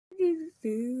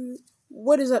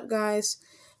What is up, guys?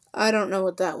 I don't know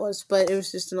what that was, but it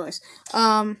was just a noise.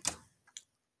 I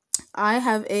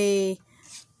have a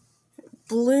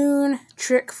balloon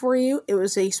trick for you. It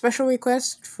was a special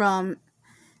request from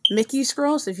Mickey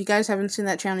Scrolls. If you guys haven't seen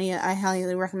that channel yet, I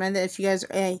highly recommend it. If you guys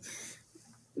are a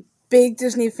big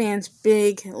Disney fans,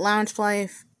 big Loungefly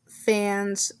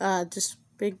fans, just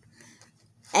big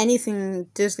anything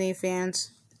Disney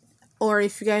fans, or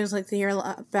if you guys like to hear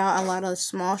about a lot of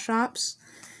small shops,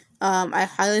 I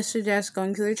highly suggest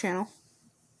going to their channel.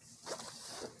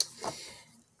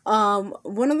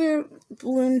 One of their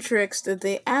balloon tricks that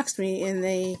they asked me and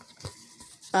they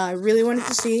really wanted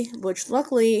to see, which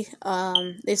luckily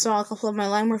they saw a couple of my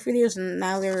LimeWare videos and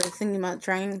now they're thinking about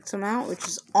trying some out, which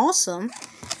is awesome.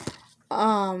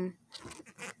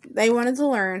 They wanted to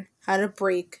learn how to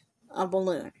break a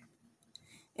balloon.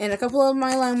 In a couple of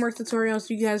my LimeWare tutorials,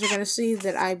 you guys are going to see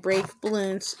that I break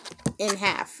balloons in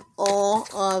half all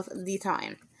of the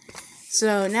time.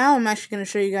 So now I'm actually going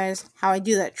to show you guys how I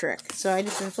do that trick. So I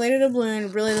just inflated a balloon,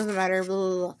 it really doesn't matter, blah,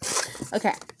 blah, blah.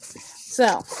 Okay,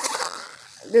 so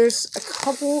there's a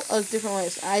couple of different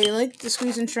ways. I like to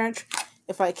squeeze and stretch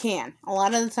if I can. A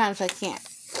lot of the times I can't.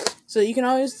 So you can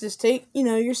always just take,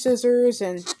 your scissors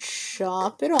and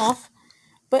chop it off.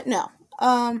 But no,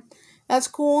 that's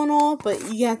cool and all,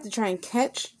 but you have to try and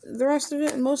catch the rest of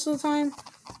it most of the time.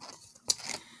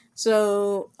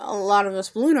 So a lot of us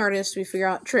balloon artists, we figure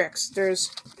out tricks.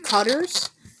 There's cutters,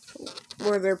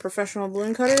 where they're professional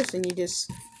balloon cutters, and you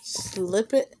just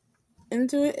slip it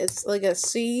into it. It's like a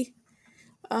C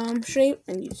shape,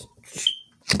 and you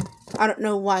I don't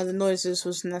know why the noises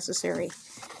was necessary.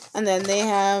 And then they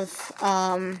have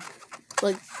I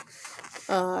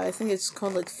think it's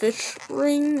called like fish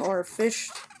ring or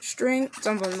fish string,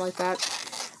 something like that.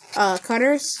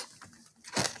 Cutters.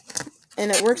 And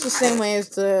it works the same way as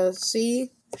the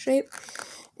C shape.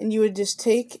 And you would just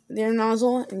take their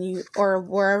nozzle and or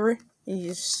wherever, and you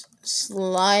just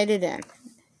slide it in.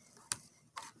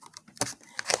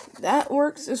 That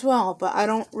works as well, but I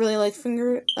don't really like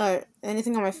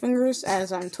anything on my fingers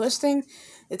as I'm twisting.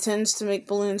 It tends to make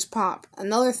balloons pop.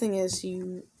 Another thing is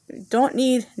you don't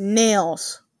need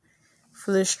nails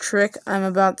for this trick I'm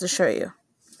about to show you.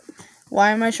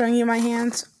 Why am I showing you my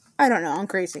hands? I don't know, I'm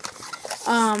crazy.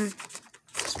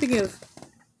 Speaking of,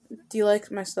 do you like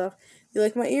my stuff? Do you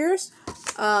like my ears?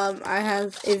 I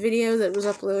have a video that was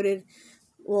uploaded,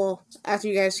 well, after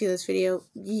you guys see this video,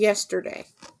 yesterday.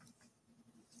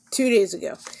 2 days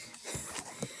ago.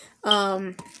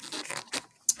 But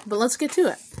let's get to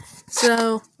it.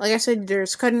 So, like I said,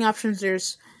 there's cutting options,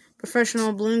 there's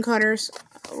professional balloon cutters.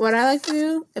 What I like to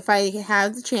do, if I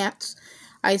have the chance,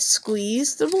 I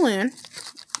squeeze the balloon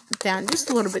down just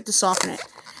a little bit to soften it.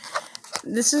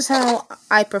 This is how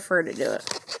I prefer to do it.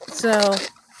 So,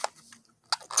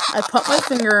 I put my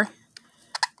finger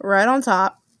right on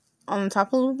top of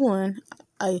the balloon.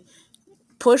 I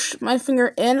push my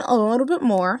finger in a little bit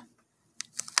more.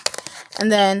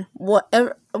 And then,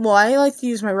 I like to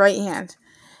use my right hand.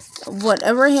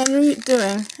 Whatever hand you're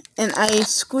doing, and I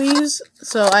squeeze,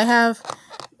 so I have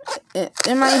it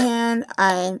in my hand,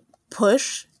 I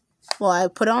push, I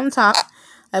put it on top,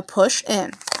 I push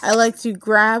in. I like to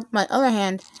grab my other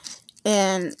hand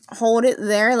and hold it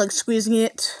there, like squeezing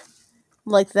it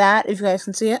like that, if you guys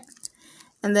can see it.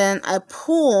 And then I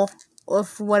pull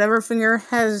with whatever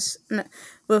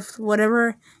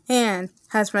hand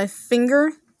has my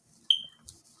finger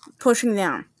pushing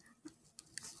down.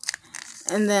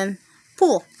 And then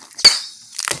pull.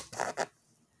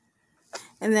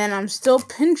 And then I'm still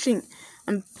pinching.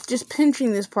 I'm just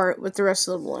pinching this part with the rest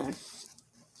of the balloon.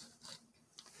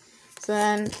 So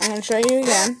then I'm going to show you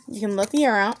again. You can let the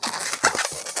air out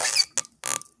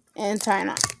and tie a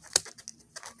knot.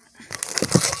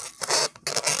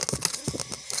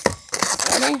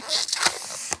 Ready?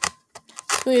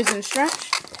 Squeeze and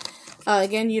stretch.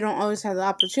 Again, you don't always have the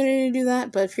opportunity to do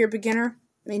that, but if you're a beginner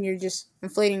and you're just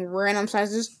inflating random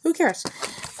sizes, who cares?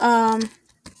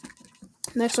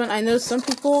 Next one, I know some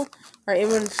people are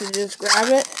able to just grab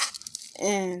it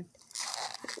and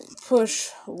push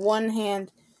one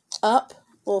hand up,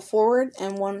 forward,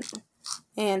 and one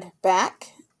hand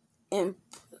back, and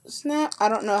snap. I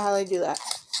don't know how they do that.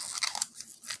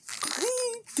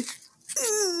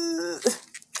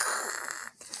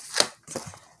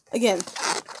 Again,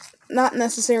 not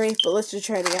necessary, but let's just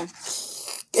try it again.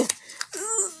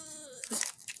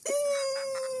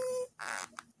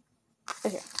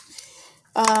 Okay.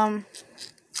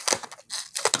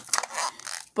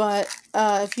 But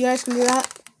if you guys can do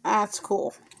that, that's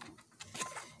cool.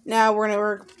 Now we're going to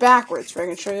work backwards, so I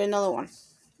can show you another one.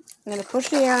 I'm going to push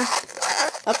the air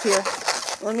up here,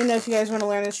 let me know if you guys want to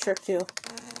learn this trick too.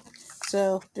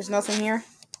 So, there's nothing here.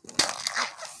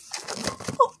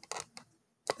 Oh.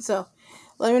 So,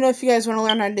 let me know if you guys want to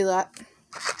learn how to do that.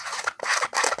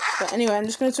 But anyway, I'm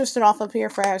just going to twist it off up here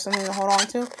if I have something to hold on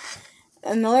to.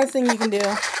 And another thing you can do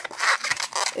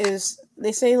is,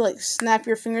 they say, like, snap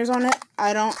your fingers on it.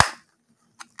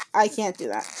 I can't do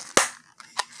that.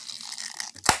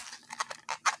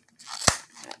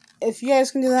 If you guys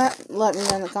can do that, let me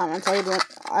know in the comments.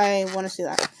 I want to see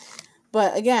that.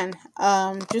 But again,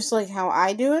 just like how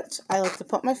I do it, I like to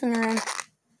put my finger in,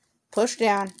 push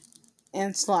down,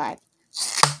 and slide.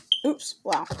 Oops,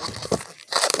 wow.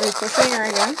 Let me push the air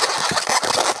again.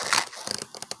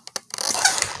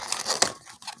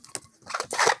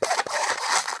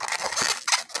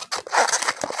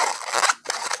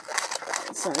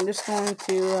 So I'm just going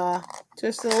to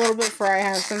twist it a little bit before I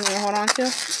have something to hold on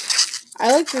to.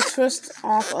 I like to twist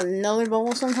off another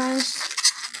bubble sometimes.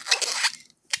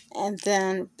 And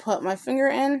then put my finger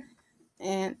in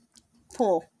and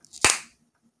pull.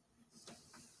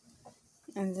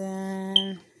 And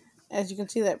then, as you can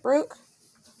see, that broke.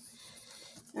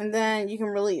 And then you can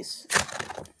release.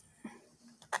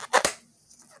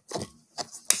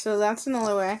 So that's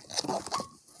another way.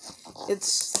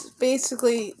 It's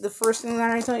basically the first thing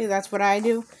that I tell you, that's what I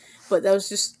do. But that was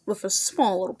just with a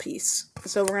small little piece.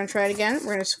 So we're going to try it again.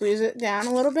 We're going to squeeze it down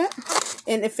a little bit.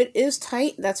 And if it is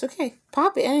tight, that's okay.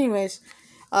 Pop it anyways.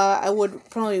 I would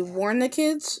probably warn the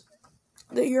kids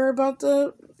that you're about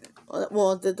to...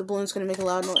 Well, that the balloon's going to make a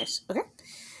loud noise. Okay?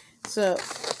 So,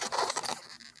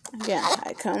 again,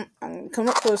 I'm going to come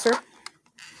up closer.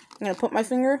 I'm going to put my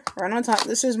finger right on top.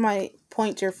 This is my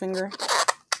pointer finger.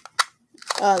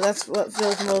 That's what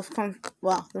feels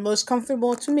the most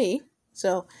comfortable to me.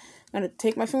 So, I'm going to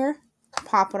take my finger,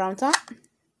 pop it on top,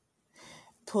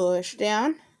 push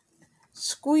down,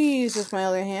 squeeze with my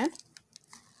other hand.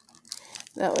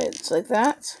 That way it's like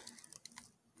that.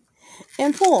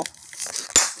 And pull.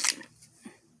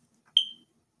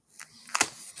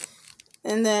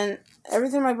 And then every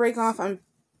time I break off, I'm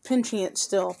pinching it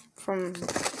still from doing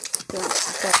it.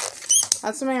 So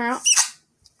that's the mirror out.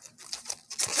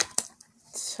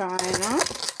 Tying up.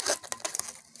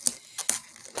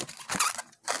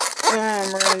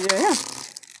 And we're going to do it here.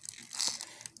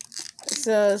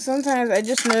 So sometimes I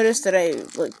just notice that I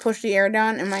like push the air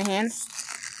down in my hand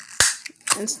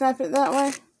and snap it that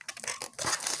way.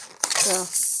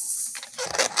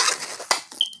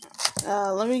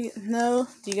 So let me know,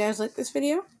 do you guys like this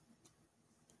video?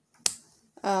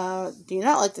 Do you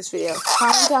not like this video?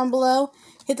 Comment down below,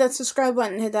 hit that subscribe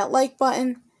button, hit that like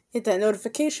button, hit that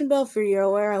notification bell for you're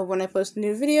aware of when I post a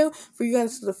new video, for you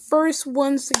guys are the first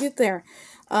ones to get there.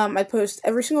 I post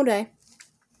every single day.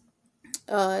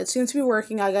 It seems to be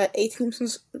working. I got 18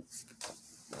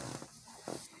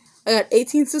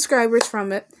 subscribers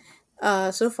from it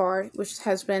so far, which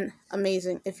has been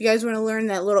amazing. If you guys want to learn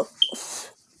that little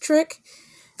trick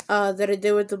that I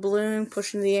did with the balloon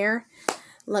pushing the air,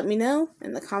 let me know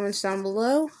in the comments down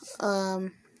below. I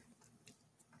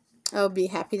would be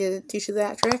happy to teach you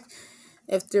that trick.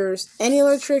 If there's any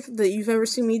other trick that you've ever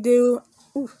seen me do,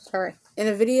 in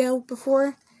a video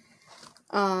before,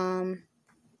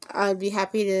 I'd be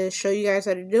happy to show you guys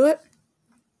how to do it.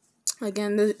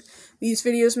 Again, these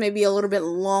videos may be a little bit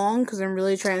long because I'm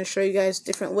really trying to show you guys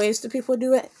different ways that people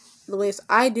do it, the ways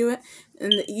I do it,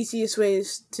 and the easiest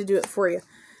ways to do it for you.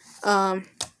 I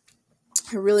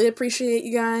really appreciate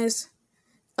you guys.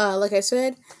 Like I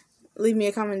said, leave me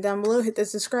a comment down below, hit that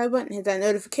subscribe button, hit that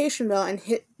notification bell, and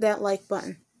hit that like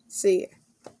button. See ya.